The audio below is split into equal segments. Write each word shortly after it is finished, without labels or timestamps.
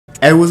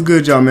Hey, what's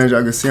good, y'all, man?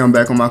 Y'all can see I'm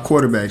back on my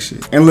quarterback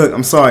shit. And look,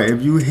 I'm sorry,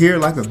 if you hear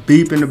like a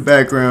beep in the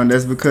background,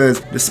 that's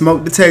because the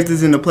smoke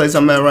detectors in the place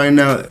I'm at right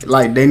now,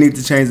 like, they need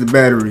to change the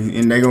battery,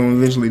 and they gonna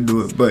eventually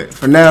do it. But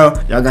for now,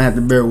 y'all gonna have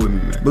to bear with me,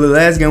 man. But the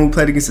last game we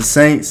played against the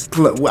Saints,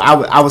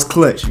 I was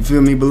clutch, you feel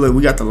me? But look,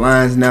 we got the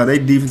Lions now. Their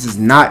defense is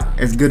not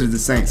as good as the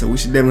Saints, so we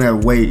should definitely have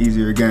a way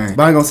easier game.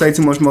 But I ain't gonna say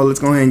too much more. Let's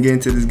go ahead and get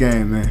into this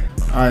game, man.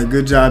 All right,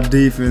 good job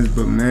defense,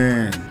 but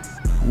man,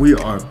 we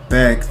are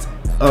backed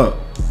up.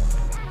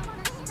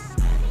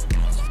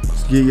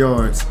 Get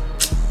yards.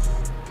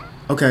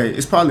 Okay,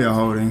 it's probably a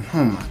holding.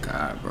 Oh my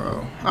god,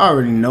 bro. I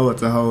already know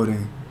it's a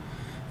holding.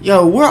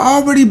 Yo, we're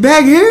already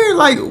back here?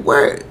 Like,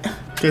 where?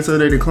 Okay, so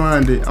they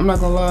declined it. I'm not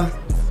gonna lie.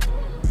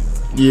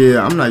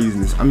 Yeah, I'm not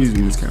using this. I'm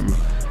using this camera.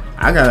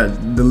 I gotta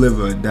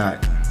deliver a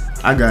dot.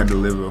 I gotta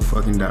deliver a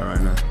fucking dot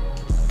right now.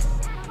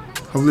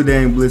 Hopefully they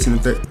ain't blitzing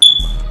if they...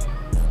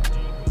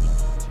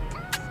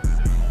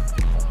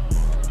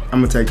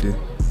 I'm gonna take this.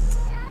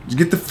 Just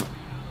get the...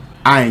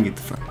 I ain't get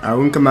the front. Alright,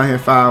 we can come out here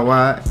 5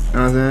 wide. You know what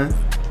I'm saying?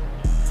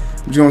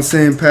 I'm just gonna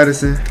send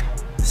Patterson.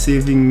 See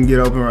if he can get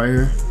open right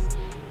here.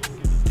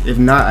 If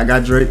not, I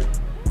got Drake.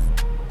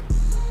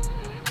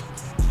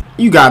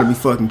 You gotta be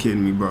fucking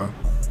kidding me, bro.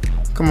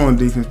 Come on,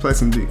 defense. Play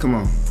some D. Come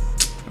on.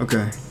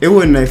 Okay. It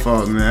wasn't their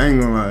fault, man. I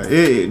ain't gonna lie.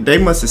 They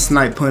must have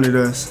snipe punted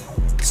us.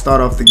 Start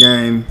off the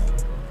game.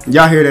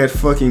 Y'all hear that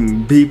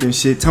fucking beep and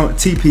shit.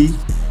 TP. You know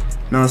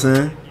what I'm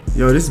saying?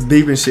 Yo, this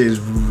beeping shit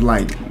is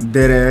like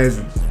dead ass.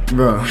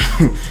 Bro, I'm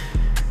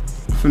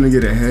finna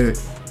get a headache.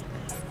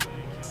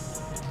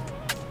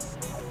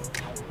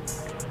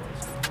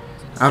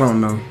 I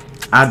don't know.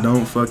 I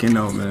don't fucking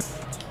know, man.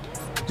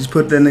 Just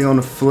put that nigga on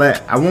the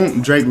flat. I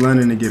want Drake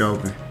London to get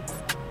open.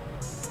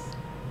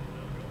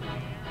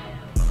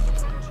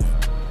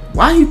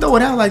 Why you throw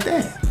it out like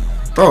that?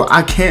 Bro,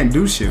 I can't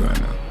do shit right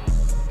now.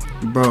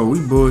 Bro, we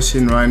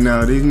bullshitting right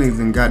now. These niggas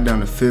done got down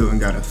the field and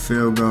got a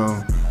field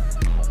goal.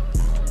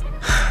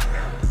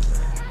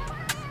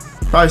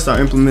 Probably start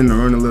implementing the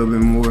run a little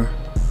bit more.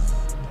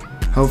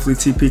 Hopefully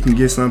TP can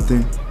get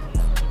something.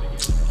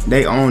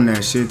 They own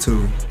that shit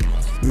too.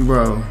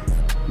 Bro,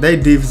 they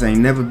defense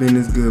ain't never been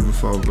this good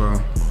before,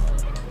 bro.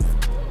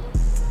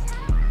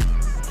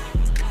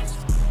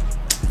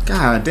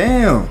 God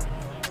damn.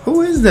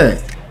 Who is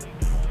that?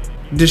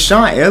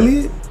 Deshaun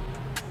Elliott?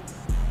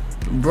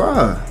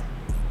 Bruh.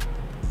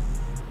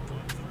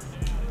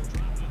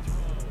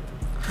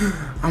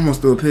 I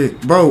almost threw a pick.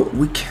 Bro,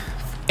 we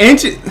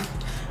can't.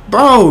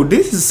 Bro,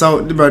 this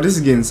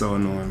is getting so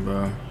annoying,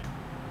 bro.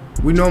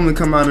 We normally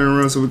come out in the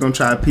room, so we're gonna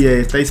try a PA.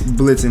 If they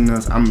blitzing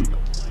us, oh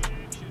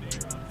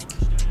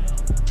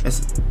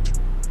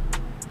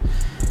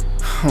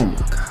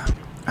my god.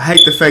 I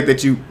hate the fact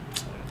that you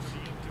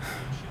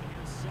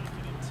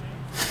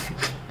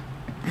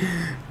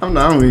I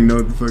don't even know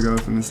what the fuck I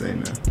was finna say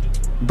now.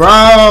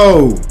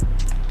 Bro!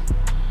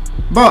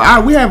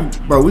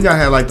 We gotta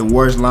have like the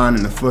worst line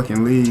in the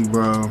fucking league,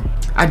 bro.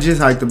 I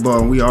just hiked the ball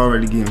and we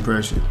already getting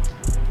pressured.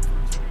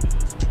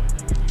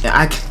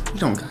 Yeah, we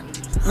don't got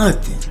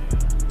nothing.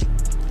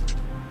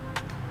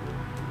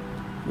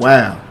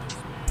 Wow.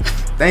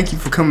 Thank you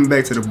for coming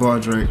back to the ball,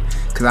 Drake,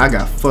 cause I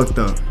got fucked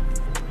up.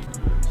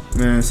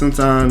 Man,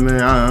 sometimes,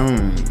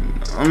 man,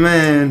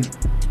 man.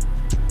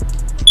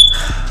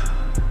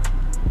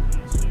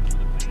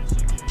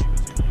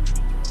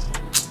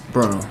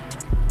 Bro,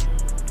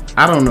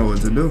 I don't know what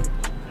to do.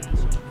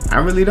 I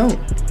really don't.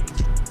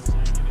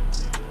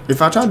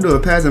 If I try to do a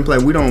passing play,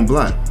 we don't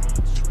block.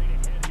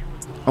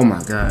 Oh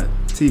my god.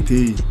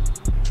 TP.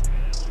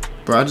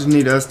 Bro, I just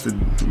need us to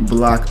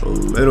block a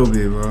little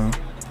bit, bro.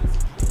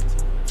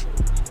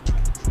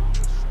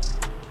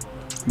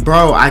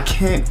 Bro, I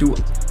can't do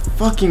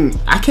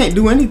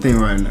anything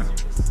right now.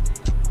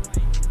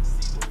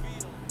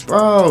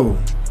 Bro,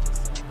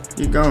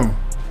 you gone.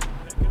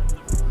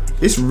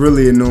 It's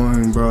really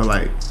annoying, bro.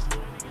 Like,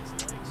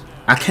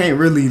 I can't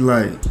really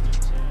like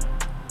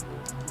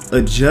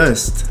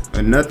adjust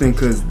or nothing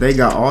because they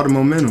got all the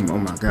momentum. Oh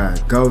my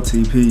god, go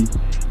TP.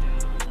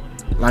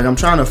 Like, I'm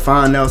trying to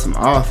find out some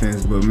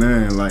offense, but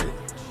man, like,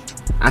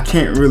 I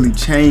can't really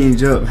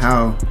change up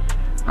how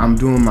I'm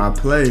doing my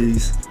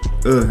plays.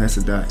 Ugh, that's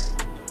a dot.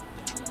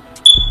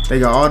 They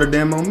got all the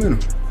damn momentum.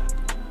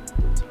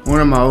 One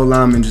of my old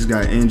linemen just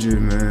got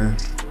injured, man.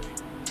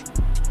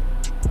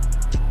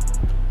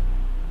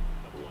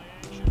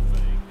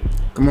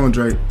 Come on,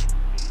 Drake.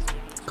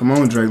 Come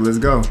on, Drake. Let's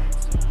go.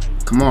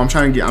 Come on, I'm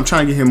trying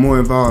to get him more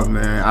involved,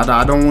 man.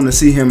 I don't want to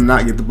see him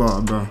not get the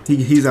ball, bro.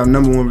 He's our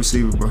 #1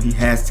 receiver, bro. He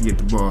has to get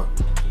the ball.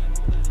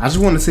 I just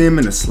want to see him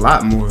in the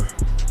slot more.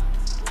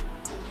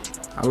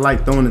 I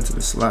like throwing it to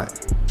the slot.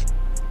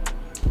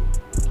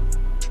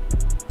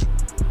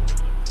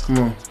 Come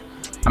on.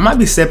 I might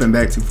be stepping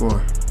back too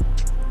far.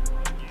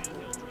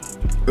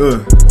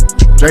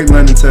 Drake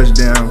London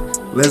touchdown.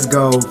 Let's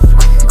go.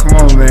 Come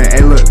on, man.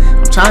 Hey, look.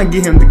 Trying to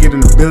get him to get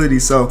an ability,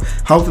 so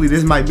hopefully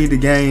this might be the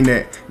game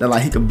that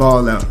like he could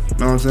ball out. You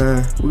know what I'm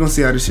saying? We're gonna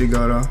see how this shit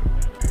go though.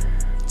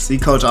 See,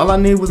 coach, all I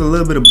need was a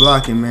little bit of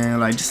blocking,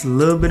 man. Like, just a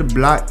little bit of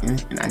blocking,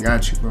 and I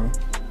got you, bro.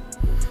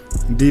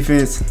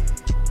 Defense,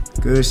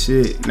 good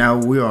shit. Now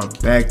we are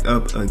backed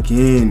up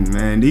again,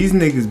 man. These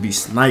niggas be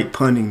snipe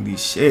punting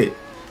these shit.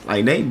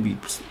 Like they be,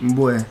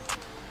 boy.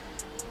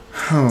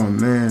 Oh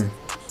man.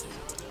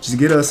 Just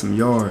get us some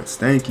yards.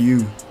 Thank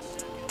you.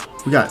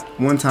 We got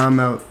one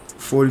timeout,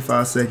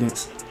 45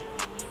 seconds.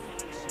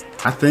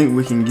 I think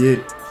we can get.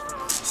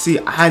 See,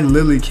 I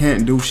literally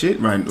can't do shit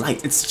right.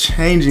 Like it's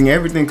changing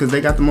everything because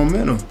they got the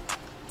momentum.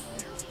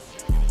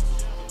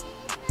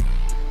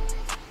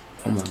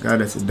 Oh my god,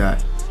 that's a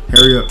dot.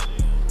 Hurry up.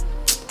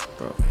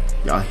 Bro,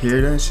 y'all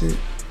hear that shit?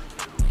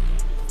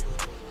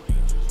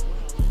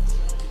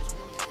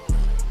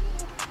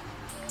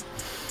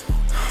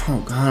 Oh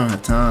god, I don't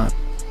have time.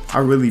 I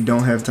really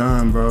don't have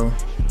time, bro.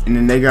 And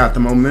then they got the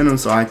momentum,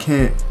 so I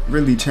can't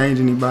really change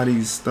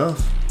anybody's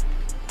stuff.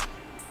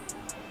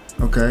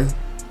 Okay.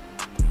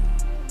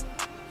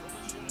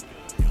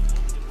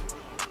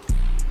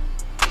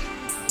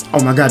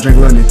 Oh my god, Drake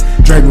London.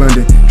 Drake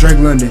London. Drake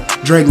London.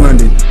 Drake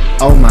London.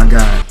 Oh my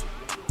god.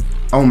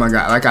 Oh my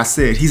god. Like I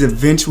said, he's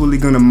eventually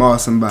gonna maul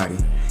somebody.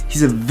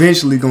 He's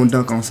eventually gonna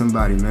dunk on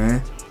somebody,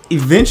 man.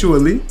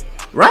 Eventually.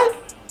 Right?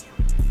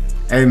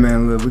 Hey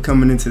man, look, we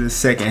coming into the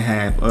second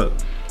half up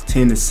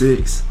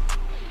 10-6.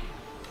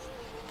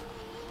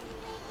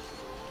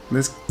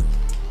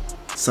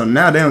 So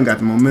now they don't got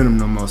the momentum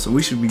no more, so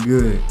we should be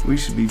good. We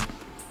should be.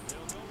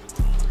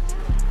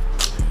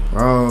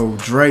 Bro,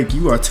 Drake,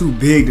 you are too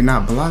big to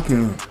not block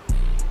him.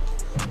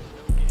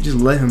 Just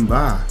let him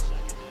by.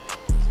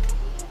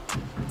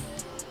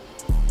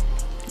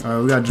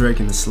 Alright, we got Drake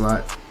in the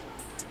slot.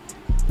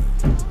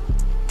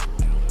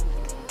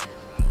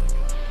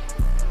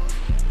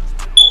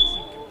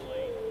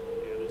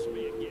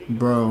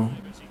 Bro,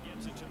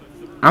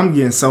 I'm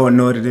getting so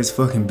annoyed at this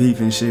fucking beef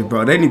and shit,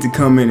 bro. They need to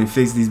come in and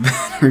fix these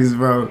batteries,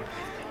 bro.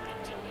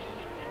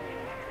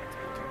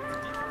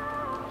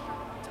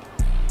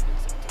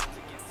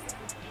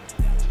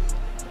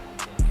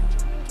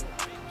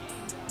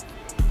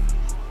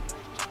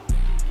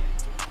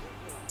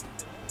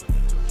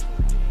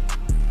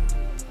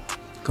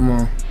 Come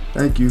on.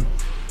 Thank you.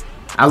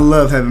 I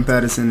love having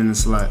Patterson in the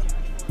slot.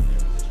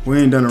 We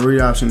ain't done a read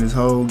option this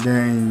whole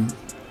game.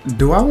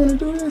 Do I want to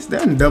do this?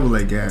 They're in double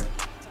A gap.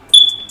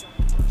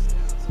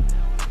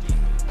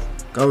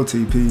 Go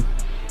TP.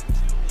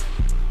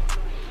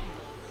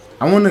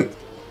 I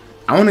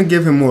wanna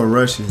give him more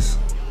rushes.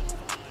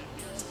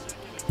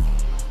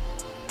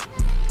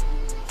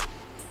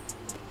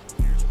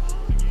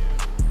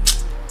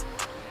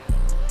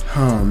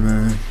 Oh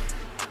man.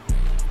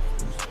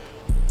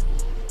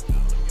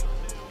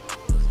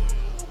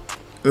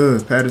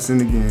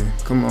 Patterson again.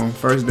 Come on,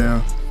 first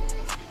down.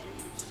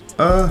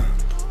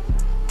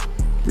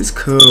 This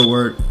could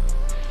work.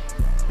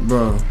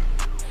 Bro.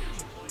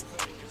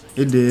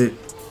 It did.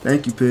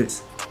 Thank you,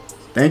 Pitts.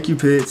 Thank you,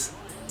 Pitts.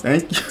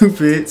 Thank you,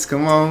 Pitts.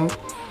 Come on.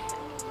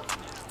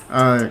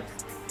 Alright.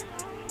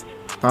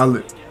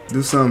 Pilot.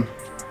 Do something.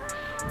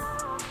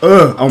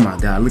 Oh my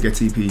god. Look at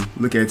TP.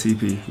 Look at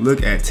TP.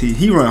 Look at T.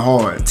 He run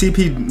hard.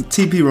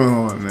 TP run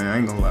hard, man. I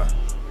ain't gonna lie.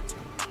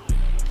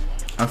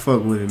 I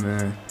fuck with it,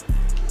 man.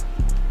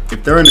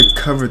 If they're in the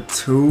cover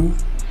 2,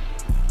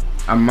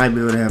 I might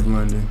be able to have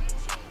London.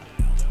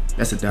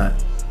 That's a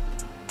dot.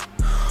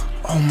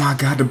 Oh my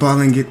god, the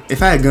ball ain't get.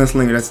 If I had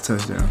Gunslinger, that's a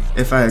touchdown.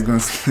 If I had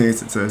Gunslinger,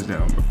 it's a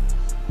touchdown, bro.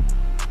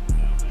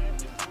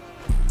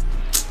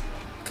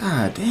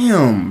 God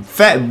damn.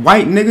 Fat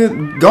white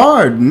nigga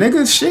guard,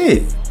 nigga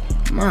shit.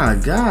 My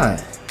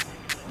god.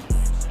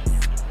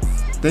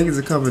 I think it's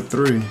a cover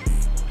 3.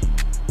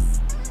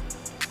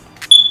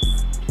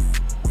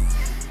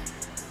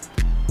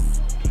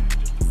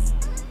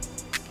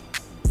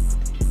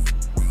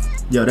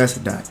 Yo, that's a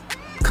dot.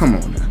 Come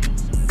on now.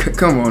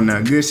 Come on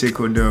now. Good shit,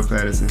 Cordell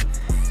Patterson.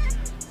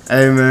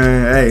 Hey,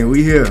 man. Hey,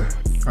 we here.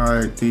 All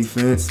right,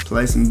 defense.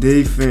 Play some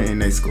defense, and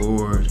they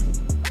scored.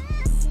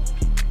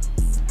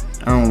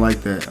 I don't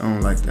like that. I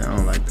don't like that. I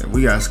don't like that.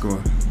 We got to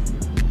score.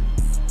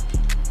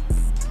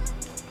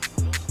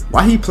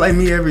 Why he play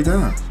me every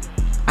time?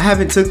 I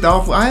haven't took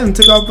off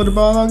for the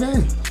ball all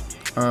game.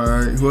 All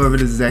right, whoever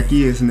this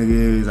Zacchaeus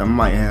nigga is, I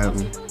might have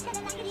him.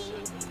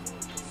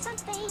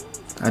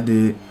 I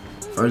did.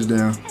 First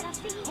down.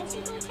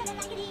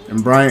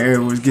 And Brian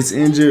Edwards gets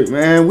injured.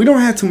 Man, we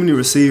don't have too many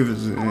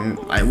receivers. And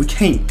like, we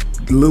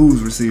can't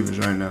lose receivers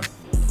right now.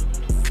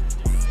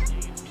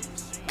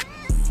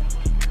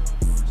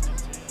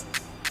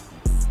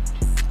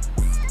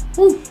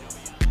 Woo.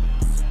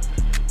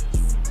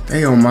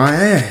 They on my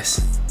ass.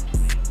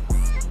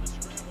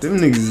 Them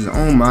niggas is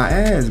on my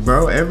ass,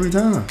 bro, every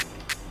time.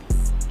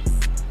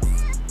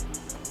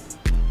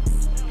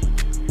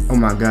 Oh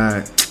my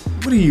god.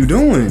 What are you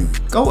doing?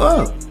 Go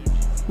up.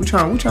 We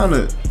trying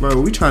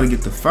to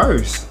get the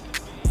first.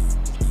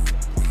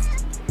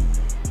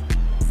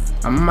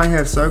 I might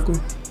have circle,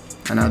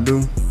 and I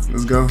do.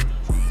 Let's go.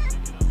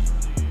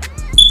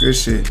 Good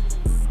shit.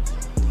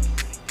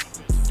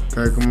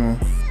 Okay, come on.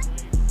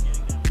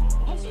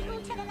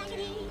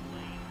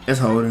 It's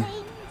holding.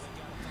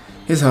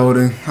 It's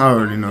holding. I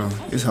already know.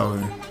 It's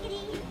holding.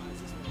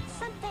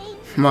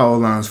 My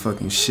O-line's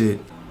fucking shit.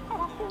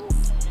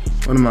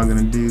 What am I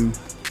gonna do?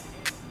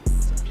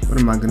 What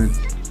am I gonna do?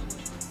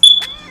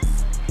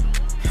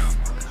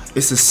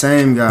 It's the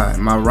same guy,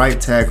 my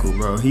right tackle,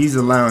 bro. He's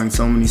allowing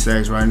so many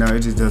sacks right now, it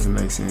just doesn't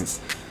make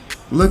sense.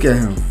 Look at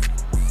him.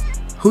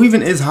 Who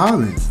even is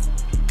Hollins?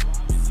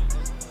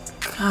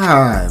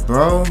 God,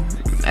 bro.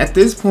 At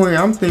this point,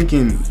 I'm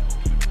thinking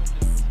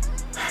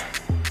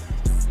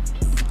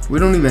we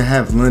don't even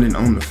have London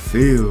on the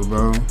field,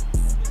 bro.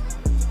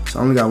 So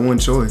I only got one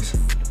choice.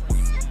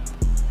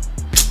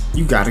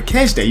 You gotta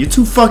catch that. You're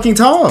too fucking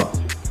tall.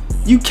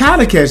 You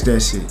gotta catch that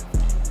shit.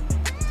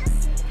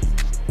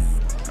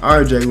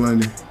 Alright, Drake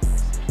London.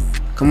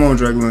 Come on,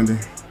 Drake London.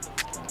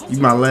 You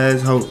my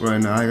last hope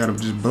right now. I gotta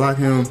just block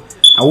him.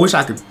 I wish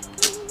I could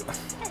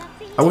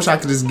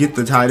just get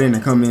the tight end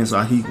and come in so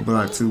he could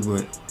block too,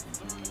 but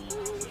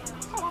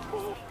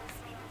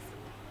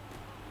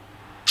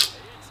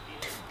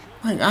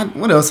like,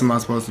 what else am I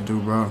supposed to do,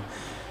 bro?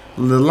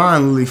 The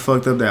line literally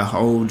fucked up that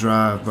whole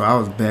drive, bro. I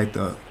was backed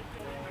up.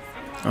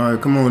 All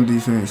right, come on,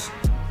 defense.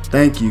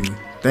 Thank you.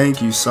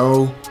 Thank you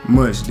so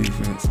much,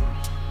 defense.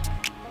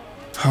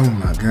 Oh,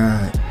 my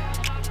God.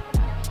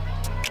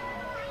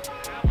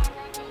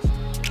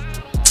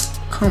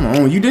 Come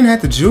on. You didn't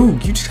have to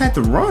juke. You just had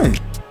to run.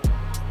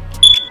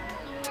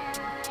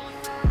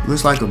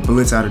 Looks like a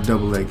blitz out of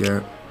double leg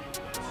gap.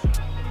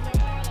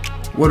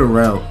 What a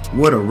route.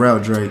 What a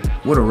route, Drake.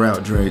 What a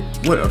route, Drake.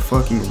 What a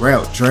fucking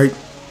route, Drake.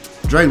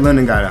 Drake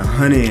London got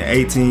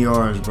 118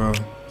 yards, bro.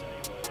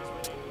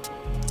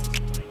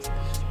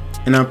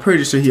 And I'm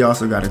pretty sure he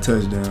also got a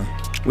touchdown.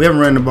 We haven't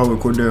ran the ball with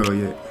Cordero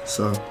yet,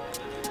 so.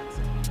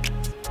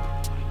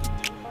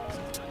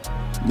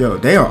 Yo,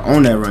 they are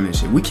on that running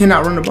shit. We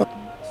cannot run the ball.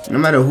 No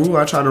matter who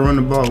I try to run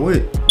the ball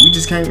with, we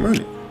just can't run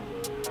it.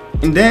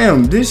 And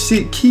damn, this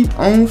shit keep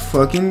on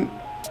fucking,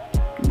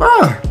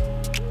 bruh.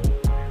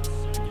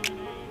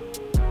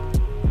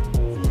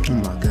 Oh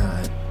my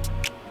God.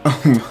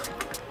 Oh my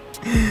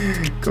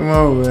God. Come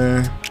on,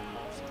 man.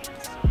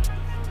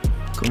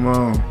 Come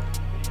on.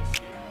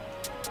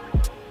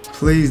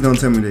 Please don't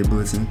tell me they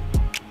blitzing.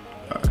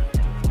 Alright.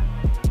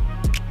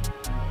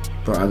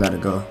 Bro, I gotta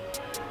go.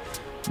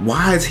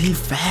 Why is he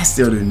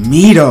faster than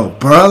me though,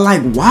 bro?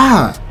 Like,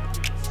 why?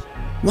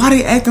 Why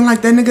they acting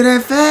like that nigga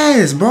that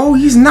fast, bro?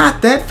 He's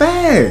not that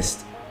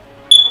fast.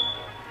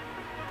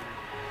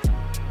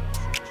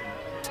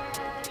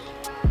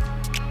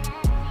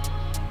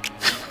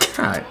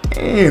 God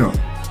damn.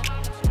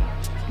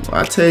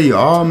 Well, I tell you,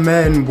 all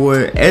Madden,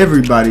 boy,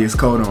 everybody is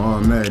cold on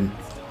all Madden.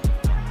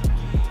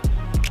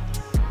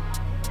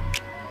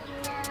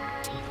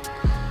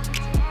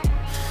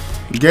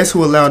 Guess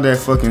who allowed that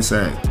fucking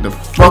sack? The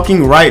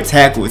fucking right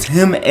tackle. It's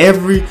him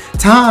every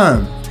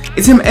time.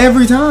 It's him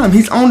every time.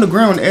 He's on the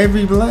ground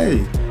every play.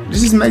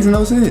 This just makes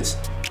no sense.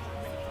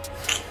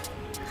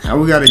 How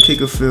we gotta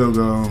kick a field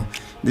goal?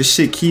 This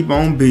shit keep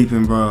on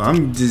beeping, bro.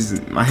 I'm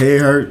just, my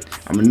head hurt.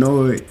 I'm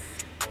annoyed.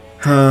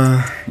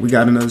 We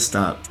got another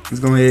stop. Let's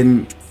go ahead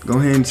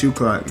and chew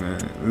clock,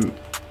 man.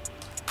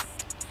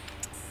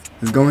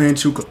 Let's go ahead and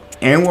chew clock.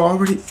 And we're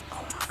already.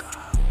 Oh my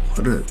God!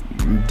 What a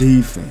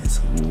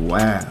defense!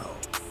 Wow!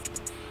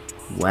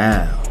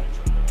 Wow!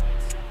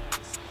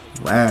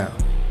 Wow!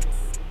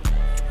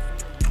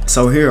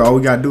 So here, all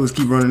we gotta do is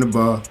keep running the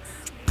ball.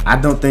 I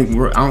don't think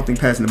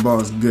passing the ball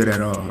is good at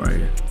all right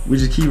here. We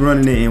just keep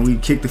running it and we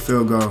kick the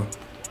field goal.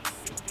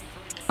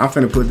 I'm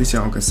finna put this shit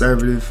on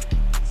conservative.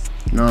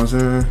 You know what I'm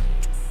saying?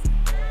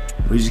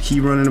 We just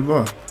keep running the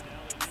ball.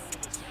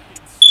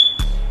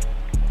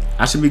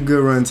 I should be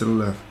good running to the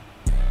left.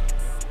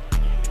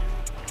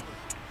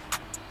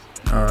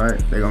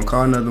 Alright, they're gonna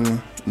call another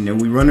one. And then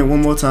we run it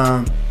one more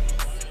time.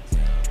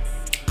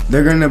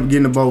 They're gonna end up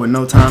getting the ball with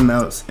no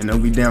timeouts and they'll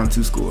be down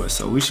 2 scores.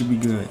 So we should be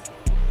good.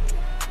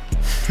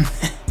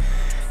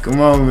 Come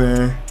on,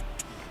 man.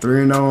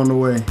 3-0 on the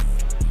way.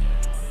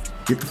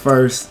 Get the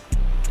first.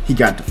 He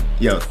got the,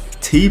 yo,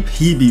 he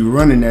be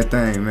running that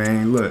thing,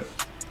 man. Look,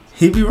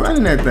 he be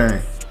running that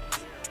thing.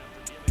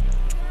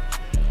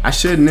 I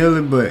should nail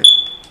it, but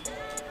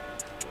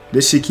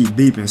this shit keep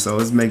beeping, so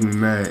it's making me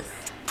mad.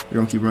 We're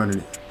gonna keep running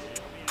it.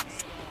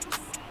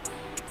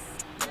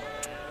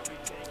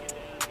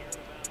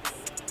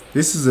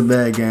 This is a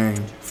bad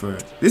game for,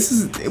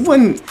 it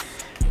wasn't,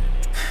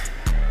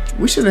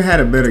 we should have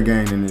had a better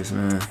game than this,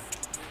 man.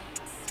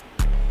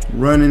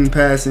 Running,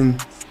 passing,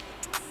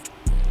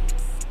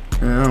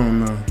 man, I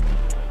don't know.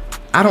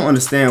 I don't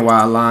understand why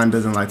our line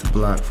doesn't like to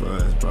block for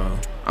us, bro.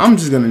 I'm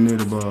just gonna kneel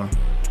the ball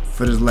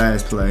for this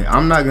last play.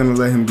 I'm not gonna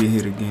let him get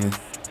hit again.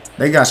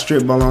 They got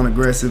strip ball on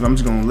aggressive. I'm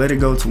just gonna let it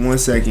go to 1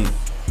 second.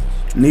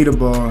 Knee the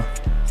ball,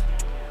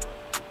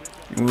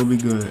 and we'll be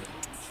good.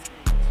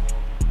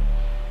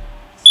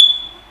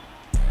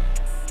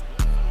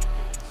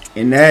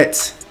 And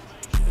that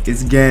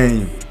is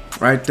game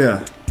right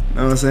there. You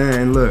know what I'm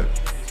saying? Look,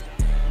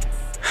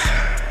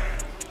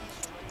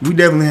 we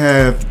definitely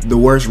have the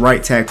worst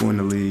right tackle in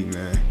the league,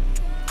 man.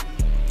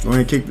 Go ahead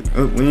and kick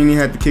the, we didn't even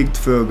have to kick the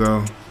field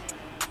goal.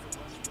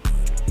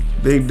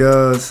 Big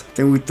does. I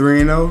think we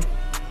 3-0.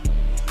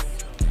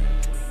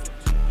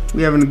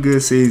 We having a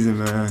good season,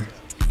 man.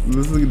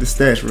 Let's look at the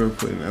stats real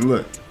quick, man.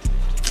 Look.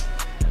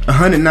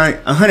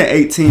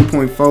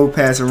 118.4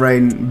 passer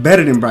rating,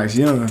 better than Bryce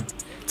Young.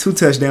 2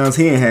 touchdowns,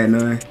 he ain't had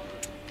none.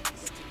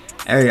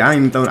 Hey,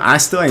 I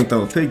still ain't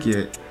throw a pick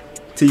yet.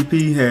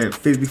 TP had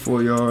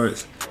 54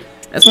 yards.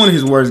 That's one of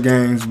his worst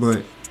games,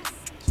 but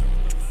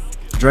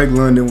Drake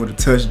London with a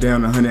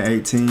touchdown,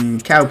 118.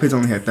 Kyle Pitts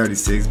only had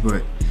 36,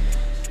 but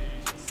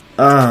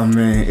oh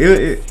man,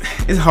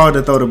 it's hard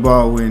to throw the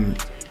ball when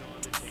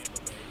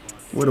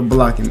with a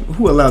blocking.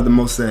 Who allowed the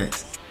most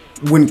sacks?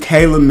 When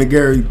Caleb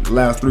McGarry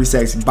allowed 3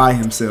 sacks by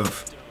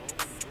himself.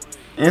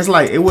 And it's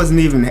like, it wasn't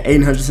even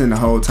 800% the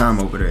whole time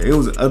over there. It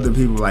was other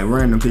people, like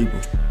random people.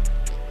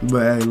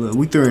 But hey, look,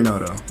 we 3-0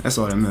 though. That's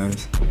all that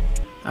matters.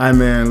 Alright,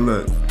 man,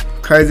 look.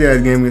 Crazy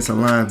ass game against the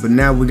Lions, but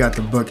now we got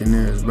the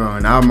Buccaneers, bro.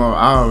 And I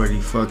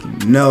already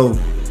fucking know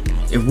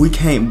if we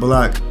can't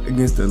block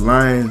against the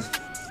Lions,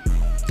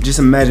 just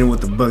imagine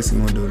what the Bucs are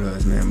gonna do to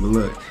us, man. But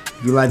look,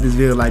 if you like this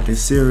video, like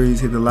this series,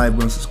 hit the like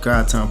button,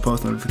 subscribe, turn on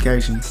post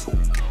notifications.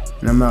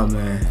 And I'm out,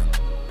 man.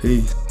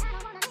 Peace.